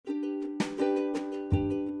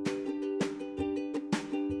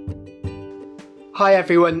Hi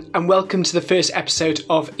everyone, and welcome to the first episode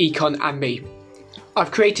of Econ and Me.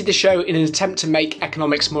 I've created the show in an attempt to make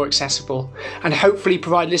economics more accessible and hopefully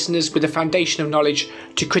provide listeners with a foundation of knowledge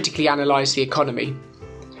to critically analyse the economy.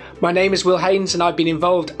 My name is Will Haynes and I've been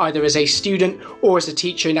involved either as a student or as a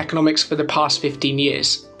teacher in economics for the past 15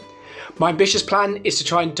 years. My ambitious plan is to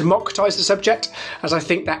try and democratise the subject, as I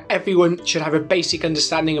think that everyone should have a basic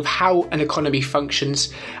understanding of how an economy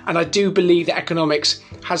functions, and I do believe that economics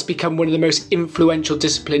has become one of the most influential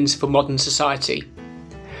disciplines for modern society.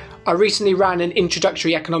 I recently ran an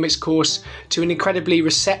introductory economics course to an incredibly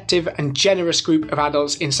receptive and generous group of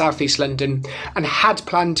adults in South East London and had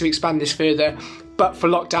planned to expand this further, but for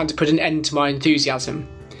lockdown to put an end to my enthusiasm.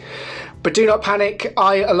 But do not panic,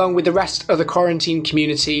 I, along with the rest of the quarantine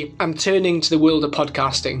community, am turning to the world of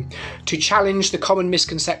podcasting to challenge the common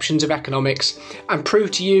misconceptions of economics and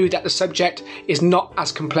prove to you that the subject is not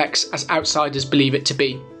as complex as outsiders believe it to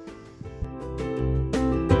be.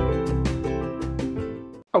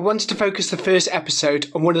 I wanted to focus the first episode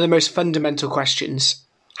on one of the most fundamental questions.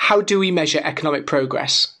 How do we measure economic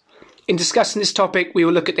progress? In discussing this topic, we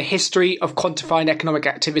will look at the history of quantifying economic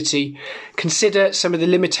activity, consider some of the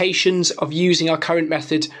limitations of using our current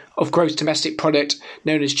method of gross domestic product,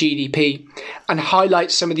 known as GDP, and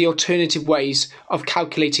highlight some of the alternative ways of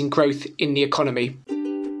calculating growth in the economy.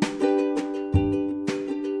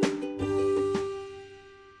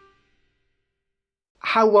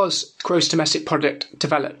 How was gross domestic product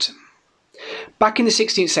developed? Back in the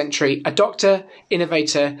 16th century, a doctor,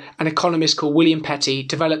 innovator and economist called William Petty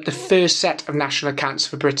developed the first set of national accounts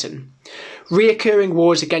for Britain. Reoccurring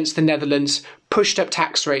wars against the Netherlands pushed up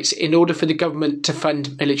tax rates in order for the government to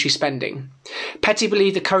fund military spending. Petty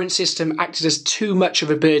believed the current system acted as too much of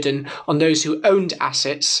a burden on those who owned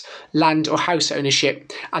assets, land or house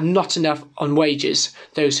ownership, and not enough on wages,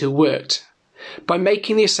 those who worked. By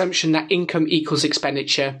making the assumption that income equals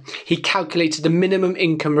expenditure, he calculated the minimum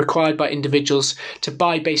income required by individuals to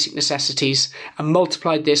buy basic necessities and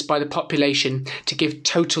multiplied this by the population to give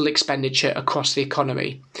total expenditure across the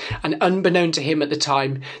economy. And unbeknown to him at the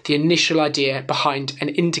time, the initial idea behind an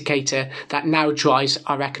indicator that now drives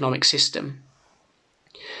our economic system.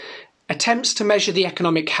 Attempts to measure the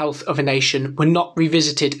economic health of a nation were not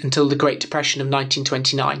revisited until the Great Depression of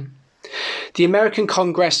 1929. The American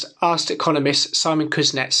Congress asked economist Simon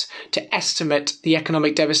Kuznets to estimate the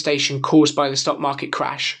economic devastation caused by the stock market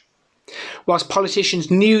crash. Whilst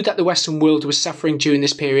politicians knew that the Western world was suffering during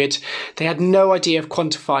this period, they had no idea of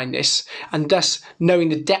quantifying this and thus knowing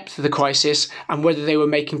the depth of the crisis and whether they were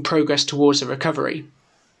making progress towards a recovery.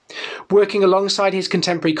 Working alongside his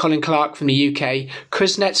contemporary Colin Clark from the UK,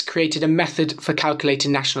 Kuznets created a method for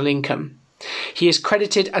calculating national income. He is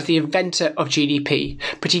credited as the inventor of GDP,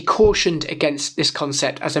 but he cautioned against this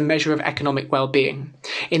concept as a measure of economic well-being.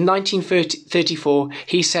 In 1934,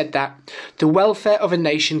 he said that the welfare of a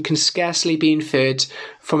nation can scarcely be inferred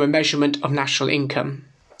from a measurement of national income.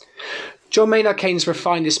 John Maynard Keynes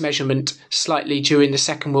refined this measurement slightly during the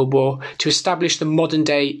Second World War to establish the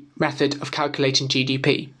modern-day method of calculating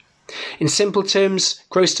GDP. In simple terms,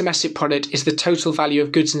 gross domestic product is the total value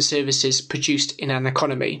of goods and services produced in an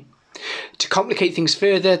economy. To complicate things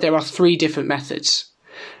further, there are three different methods.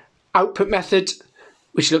 Output method,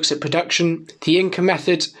 which looks at production, the income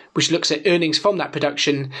method, which looks at earnings from that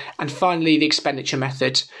production, and finally the expenditure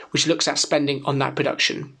method, which looks at spending on that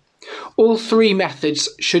production. All three methods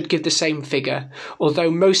should give the same figure,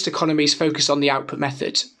 although most economies focus on the output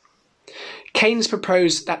method. Keynes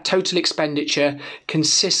proposed that total expenditure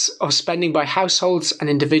consists of spending by households and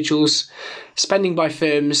individuals, spending by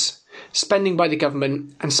firms, spending by the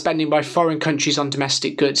government and spending by foreign countries on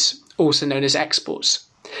domestic goods, also known as exports.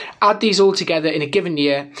 Add these all together in a given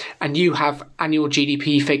year and you have annual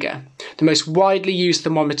GDP figure, the most widely used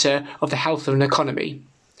thermometer of the health of an economy.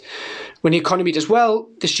 When the economy does well,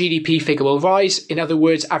 this GDP figure will rise. In other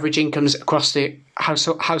words, average incomes across the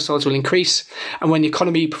households will increase. And when the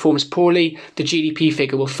economy performs poorly, the GDP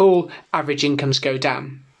figure will fall, average incomes go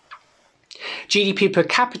down. GDP per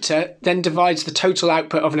capita then divides the total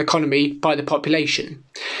output of an economy by the population.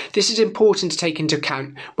 This is important to take into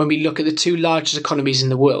account when we look at the two largest economies in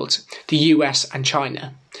the world, the US and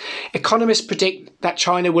China. Economists predict that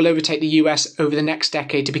China will overtake the US over the next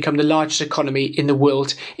decade to become the largest economy in the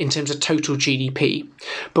world in terms of total GDP.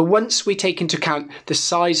 But once we take into account the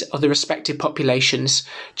size of the respective populations,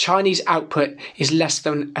 Chinese output is less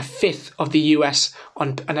than a fifth of the US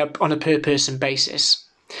on a per person basis.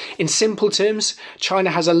 In simple terms, China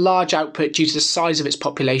has a large output due to the size of its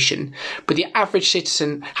population, but the average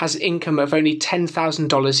citizen has an income of only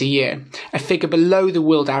 $10,000 a year, a figure below the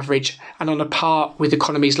world average and on a par with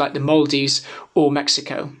economies like the Maldives or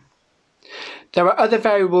Mexico. There are other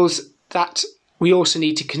variables that we also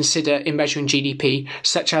need to consider in measuring GDP,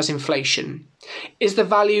 such as inflation. Is the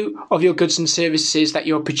value of your goods and services that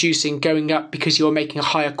you're producing going up because you're making a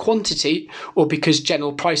higher quantity or because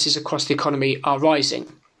general prices across the economy are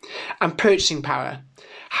rising? And purchasing power.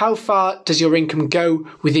 How far does your income go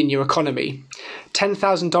within your economy?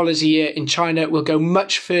 $10,000 a year in China will go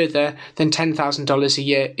much further than $10,000 a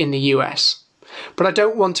year in the US. But I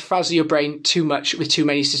don't want to frazzle your brain too much with too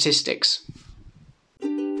many statistics.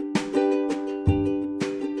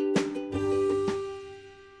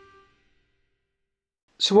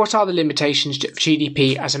 So what are the limitations of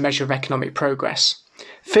GDP as a measure of economic progress?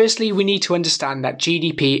 Firstly, we need to understand that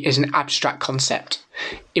GDP is an abstract concept.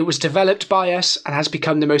 It was developed by us and has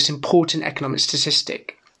become the most important economic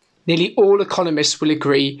statistic. Nearly all economists will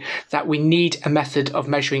agree that we need a method of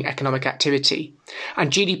measuring economic activity,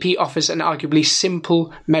 and GDP offers an arguably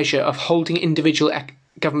simple measure of holding individual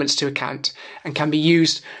governments to account and can be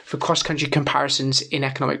used for cross-country comparisons in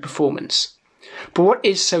economic performance. But what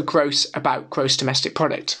is so gross about gross domestic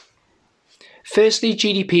product? Firstly,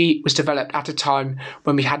 GDP was developed at a time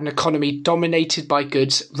when we had an economy dominated by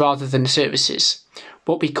goods rather than services,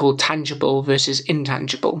 what we call tangible versus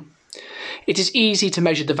intangible. It is easy to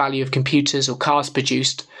measure the value of computers or cars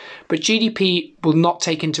produced, but GDP will not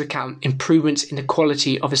take into account improvements in the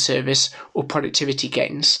quality of a service or productivity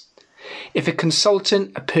gains. If a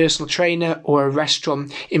consultant, a personal trainer, or a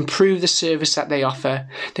restaurant improve the service that they offer,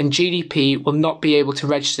 then GDP will not be able to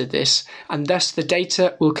register this, and thus the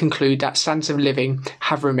data will conclude that standards of living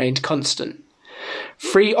have remained constant.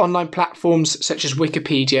 Free online platforms such as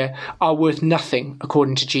Wikipedia are worth nothing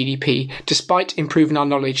according to GDP, despite improving our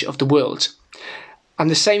knowledge of the world. And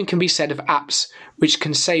the same can be said of apps, which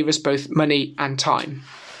can save us both money and time.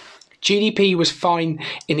 GDP was fine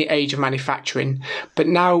in the age of manufacturing, but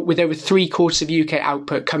now with over 3/4 of UK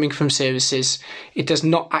output coming from services, it does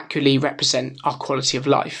not accurately represent our quality of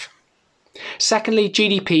life. Secondly,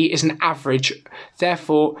 GDP is an average,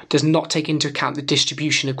 therefore does not take into account the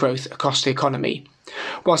distribution of growth across the economy.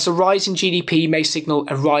 Whilst a rise in GDP may signal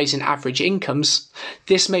a rise in average incomes,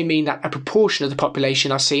 this may mean that a proportion of the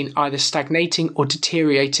population are seeing either stagnating or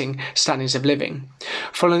deteriorating standards of living.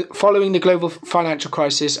 Following the global financial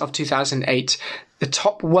crisis of 2008, the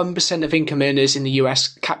top 1% of income earners in the US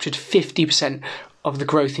captured 50% of the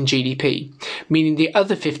growth in GDP, meaning the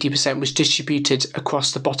other 50% was distributed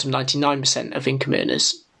across the bottom 99% of income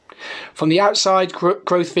earners. From the outside,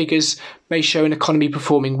 growth figures may show an economy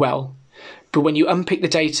performing well. But when you unpick the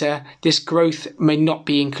data, this growth may not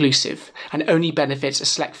be inclusive and only benefits a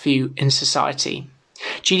select few in society.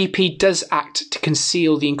 GDP does act to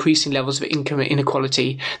conceal the increasing levels of income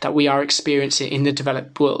inequality that we are experiencing in the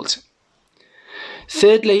developed world.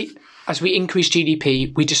 Thirdly, as we increase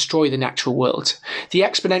GDP, we destroy the natural world. The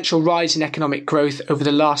exponential rise in economic growth over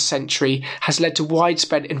the last century has led to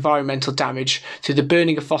widespread environmental damage through the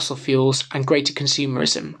burning of fossil fuels and greater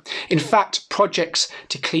consumerism. In fact, projects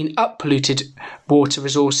to clean up polluted water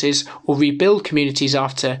resources or rebuild communities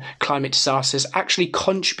after climate disasters actually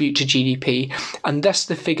contribute to GDP, and thus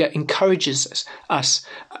the figure encourages us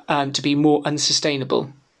to be more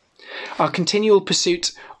unsustainable. Our continual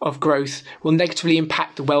pursuit of growth will negatively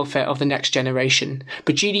impact the welfare of the next generation,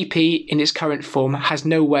 but GDP in its current form has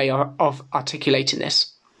no way of articulating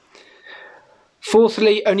this.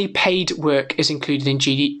 Fourthly, only paid work is included in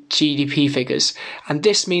GDP figures, and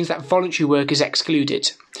this means that voluntary work is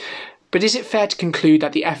excluded. But is it fair to conclude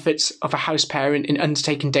that the efforts of a house parent in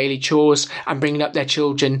undertaking daily chores and bringing up their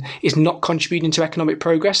children is not contributing to economic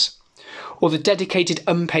progress? Or the dedicated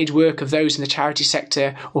unpaid work of those in the charity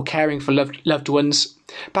sector or caring for loved ones?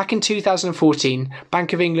 Back in 2014,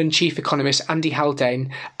 Bank of England Chief Economist Andy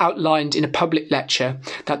Haldane outlined in a public lecture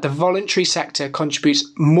that the voluntary sector contributes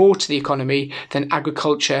more to the economy than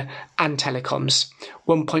agriculture and telecoms,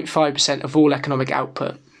 1.5% of all economic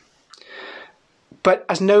output. But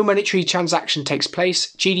as no monetary transaction takes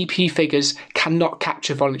place, GDP figures cannot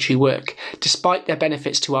capture voluntary work, despite their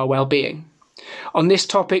benefits to our well-being. On this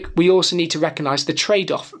topic, we also need to recognise the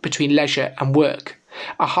trade-off between leisure and work.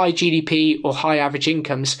 A high GDP or high average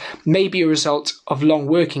incomes may be a result of long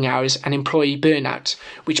working hours and employee burnout,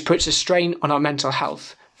 which puts a strain on our mental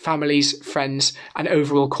health, families, friends, and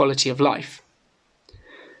overall quality of life.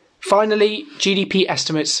 Finally, GDP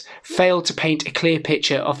estimates fail to paint a clear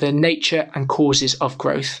picture of the nature and causes of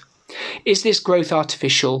growth. Is this growth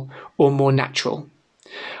artificial or more natural?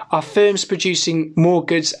 Are firms producing more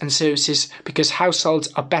goods and services because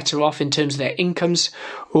households are better off in terms of their incomes,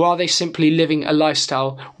 or are they simply living a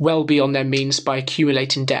lifestyle well beyond their means by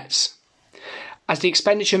accumulating debts? As the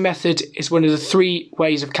expenditure method is one of the three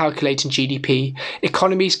ways of calculating GDP,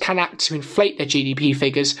 economies can act to inflate their GDP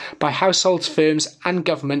figures by households, firms and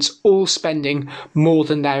governments all spending more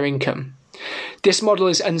than their income. This model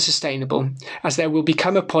is unsustainable, as there will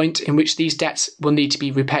become a point in which these debts will need to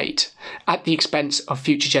be repaid, at the expense of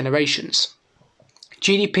future generations.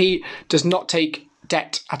 GDP does not take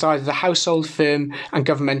debt at either the household, firm and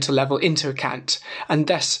governmental level into account, and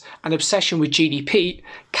thus an obsession with GDP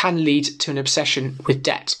can lead to an obsession with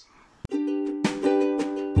debt.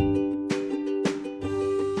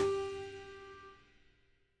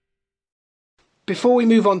 Before we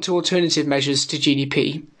move on to alternative measures to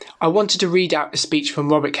GDP, I wanted to read out a speech from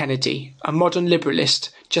Robert Kennedy, a modern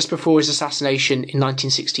liberalist, just before his assassination in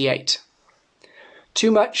 1968.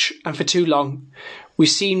 Too much and for too long, we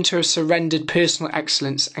seem to have surrendered personal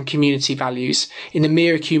excellence and community values in the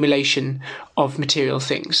mere accumulation of material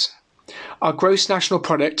things. Our gross national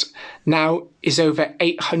product now is over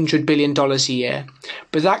 $800 billion a year,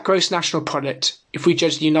 but that gross national product, if we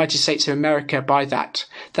judge the United States of America by that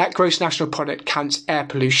gross national product counts air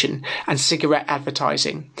pollution and cigarette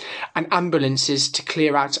advertising, and ambulances to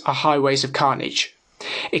clear out our highways of carnage.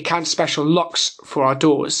 It counts special locks for our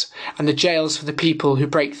doors and the jails for the people who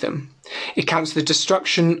break them. It counts the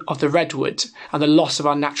destruction of the redwood and the loss of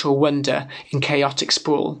our natural wonder in chaotic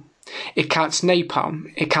sprawl. It counts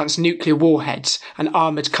napalm, it counts nuclear warheads and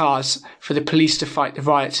armoured cars for the police to fight the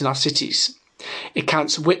riots in our cities. It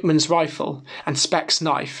counts Whitman's rifle and Speck's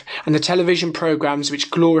knife and the television programmes which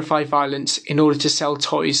glorify violence in order to sell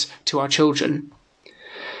toys to our children.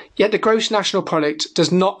 Yet the gross national product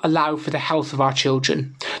does not allow for the health of our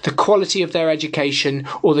children, the quality of their education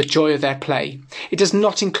or the joy of their play. It does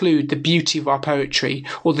not include the beauty of our poetry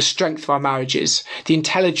or the strength of our marriages, the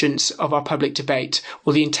intelligence of our public debate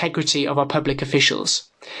or the integrity of our public officials.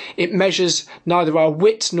 It measures neither our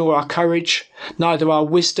wit nor our courage, neither our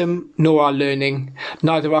wisdom nor our learning,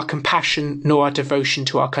 neither our compassion nor our devotion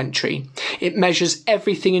to our country. It measures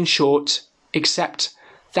everything, in short, except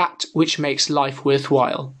that which makes life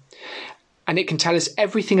worthwhile. And it can tell us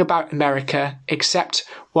everything about America except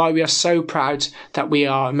why we are so proud that we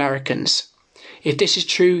are Americans. If this is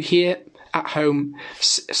true here at home,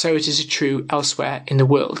 so it is true elsewhere in the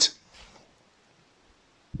world.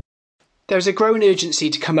 There is a growing urgency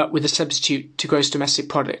to come up with a substitute to gross domestic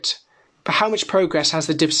product, but how much progress has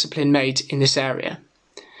the discipline made in this area?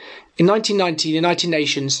 In 1990, the United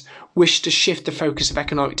Nations wished to shift the focus of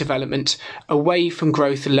economic development away from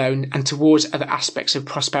growth alone and towards other aspects of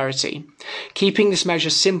prosperity. Keeping this measure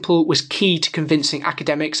simple was key to convincing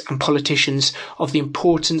academics and politicians of the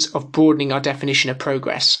importance of broadening our definition of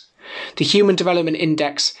progress. The Human Development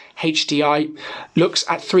Index, HDI, looks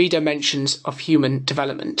at three dimensions of human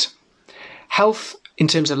development: health in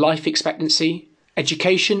terms of life expectancy,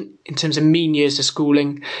 education in terms of mean years of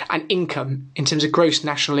schooling, and income in terms of gross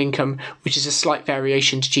national income, which is a slight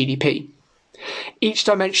variation to GDP. Each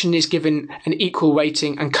dimension is given an equal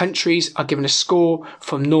weighting and countries are given a score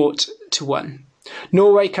from 0 to 1.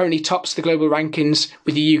 Norway currently tops the global rankings,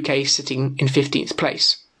 with the UK sitting in 15th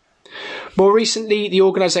place. More recently, the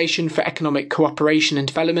Organisation for Economic Cooperation and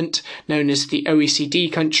Development, known as the OECD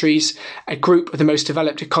countries, a group of the most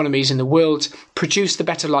developed economies in the world, produced the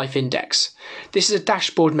Better Life Index. This is a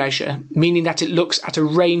dashboard measure, meaning that it looks at a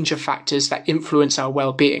range of factors that influence our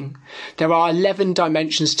well-being. There are 11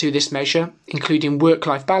 dimensions to this measure, including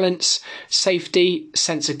work-life balance, safety,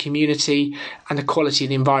 sense of community, and the quality of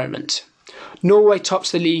the environment. Norway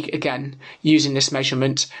tops the league again using this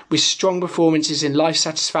measurement, with strong performances in life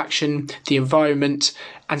satisfaction, the environment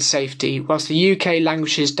and safety, whilst the UK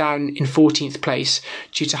languishes down in 14th place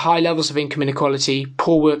due to high levels of income inequality,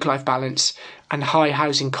 poor work-life balance and high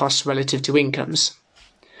housing costs relative to incomes.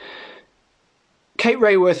 Kate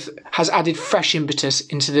Raworth has added fresh impetus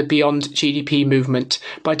into the Beyond GDP movement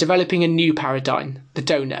by developing a new paradigm, the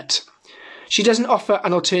donut. She doesn't offer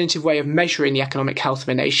an alternative way of measuring the economic health of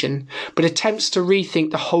a nation, but attempts to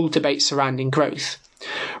rethink the whole debate surrounding growth.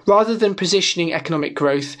 Rather than positioning economic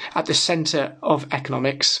growth at the centre of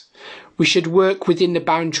economics, we should work within the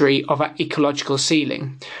boundary of our ecological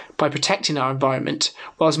ceiling by protecting our environment,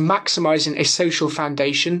 whilst maximising a social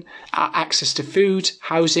foundation, our access to food,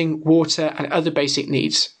 housing, water and other basic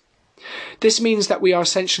needs. This means that we are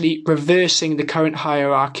essentially reversing the current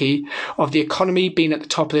hierarchy of the economy being at the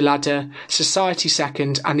top of the ladder, society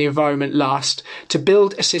second and the environment last, to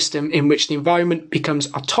build a system in which the environment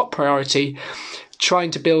becomes our top priority, trying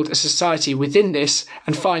to build a society within this,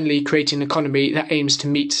 and finally creating an economy that aims to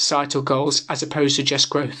meet societal goals as opposed to just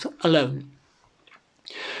growth alone.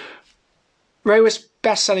 Raworth's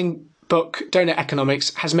best-selling book, Donut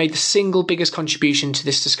Economics, has made the single biggest contribution to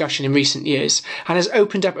this discussion in recent years and has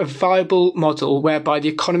opened up a viable model whereby the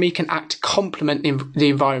economy can act to complement the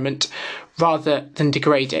environment rather than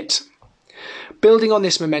degrade it. Building on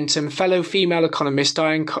this momentum, fellow female economist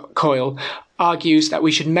Diane Coyle argues that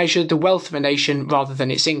we should measure the wealth of a nation rather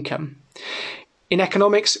than its income. In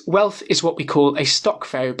economics, wealth is what we call a stock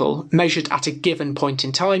variable, measured at a given point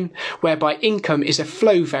in time, whereby income is a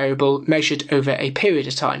flow variable measured over a period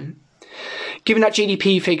of time. Given that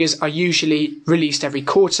GDP figures are usually released every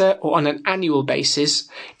quarter or on an annual basis,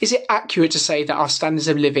 is it accurate to say that our standards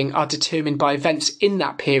of living are determined by events in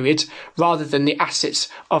that period rather than the assets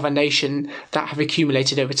of a nation that have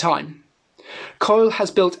accumulated over time? Coyle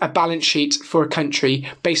has built a balance sheet for a country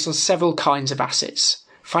based on several kinds of assets.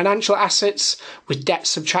 Financial assets, with debt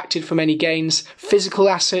subtracted from any gains, physical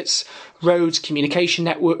assets, roads, communication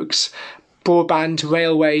networks, broadband,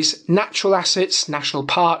 railways, natural assets, national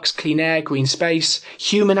parks, clean air, green space,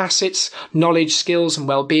 human assets, knowledge, skills and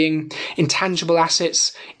well-being, intangible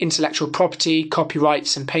assets, intellectual property,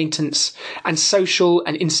 copyrights and patents, and social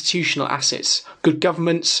and institutional assets, good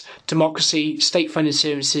governance, democracy, state-funded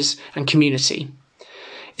services and community.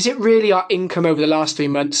 Is it really our income over the last 3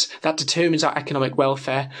 months that determines our economic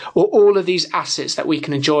welfare, or all of these assets that we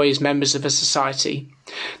can enjoy as members of a society?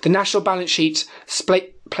 The national balance sheet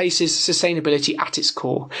places sustainability at its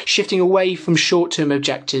core, shifting away from short-term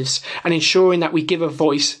objectives and ensuring that we give a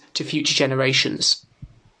voice to future generations.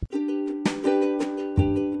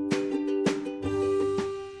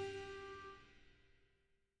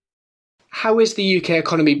 How is the UK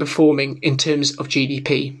economy performing in terms of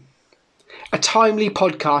GDP? A timely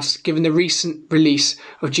podcast given the recent release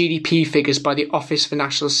of GDP figures by the Office for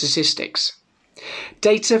National Statistics.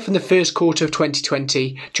 Data from the first quarter of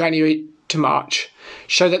 2020, January to March,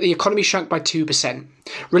 show that the economy shrunk by 2%.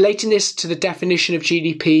 Relating this to the definition of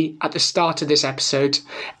GDP at the start of this episode,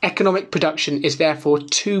 economic production is therefore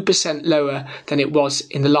 2% lower than it was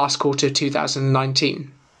in the last quarter of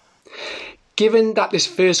 2019. Given that this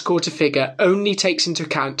first quarter figure only takes into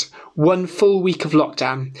account 1 full week of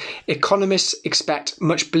lockdown, economists expect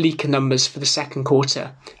much bleaker numbers for the second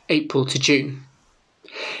quarter, April to June.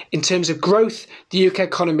 In terms of growth, the UK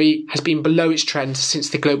economy has been below its trend since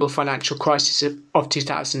the global financial crisis of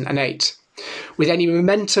 2008, with any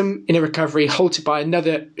momentum in a recovery halted by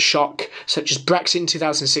another shock such as Brexit in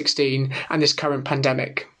 2016 and this current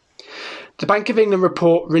pandemic. The Bank of England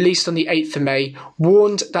report released on the 8th of May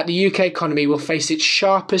warned that the UK economy will face its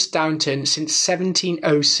sharpest downturn since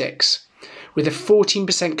 1706, with a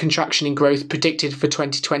 14% contraction in growth predicted for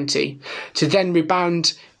 2020, to then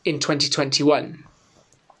rebound in 2021.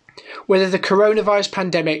 Whether the coronavirus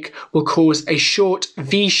pandemic will cause a short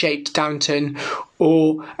V-shaped downturn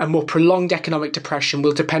or a more prolonged economic depression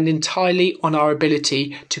will depend entirely on our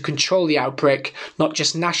ability to control the outbreak, not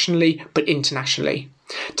just nationally but internationally.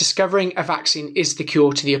 Discovering a vaccine is the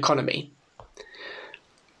cure to the economy.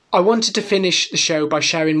 I wanted to finish the show by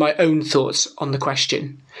sharing my own thoughts on the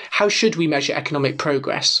question: how should we measure economic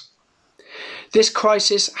progress? This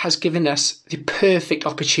crisis has given us the perfect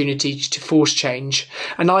opportunity to force change,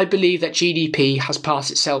 and I believe that GDP has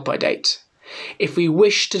passed its sell-by date. If we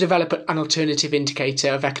wish to develop an alternative indicator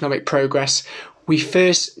of economic progress, we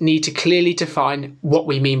first need to clearly define what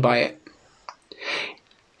we mean by it.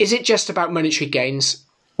 Is it just about monetary gains,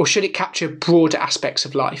 or should it capture broader aspects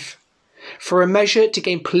of life? For a measure to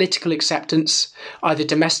gain political acceptance, either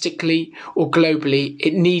domestically or globally,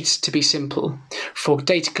 it needs to be simple, for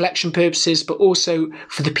data collection purposes, but also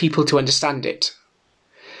for the people to understand it.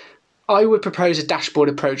 I would propose a dashboard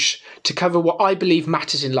approach to cover what I believe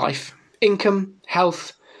matters in life: income,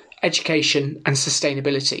 health, education, and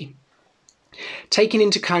sustainability, taking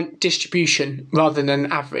into account distribution rather than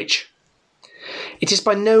an average. It is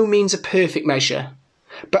by no means a perfect measure,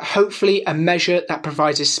 but hopefully a measure that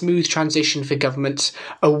provides a smooth transition for governments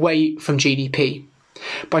away from GDP.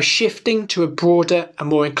 By shifting to a broader and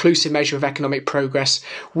more inclusive measure of economic progress,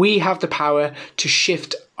 we have the power to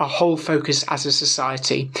shift our whole focus as a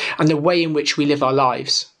society and the way in which we live our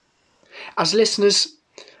lives. As listeners,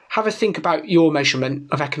 have a think about your measurement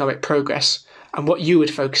of economic progress and what you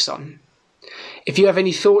would focus on. If you have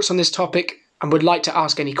any thoughts on this topic and would like to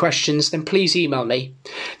ask any questions, then please email me.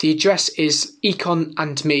 The address is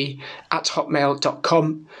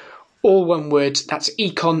econandme@hotmail.com, all one word, that's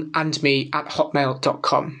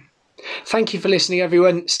econandme@hotmail.com. Thank you for listening,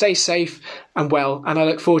 everyone. Stay safe and well, and I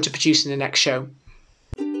look forward to producing the next show.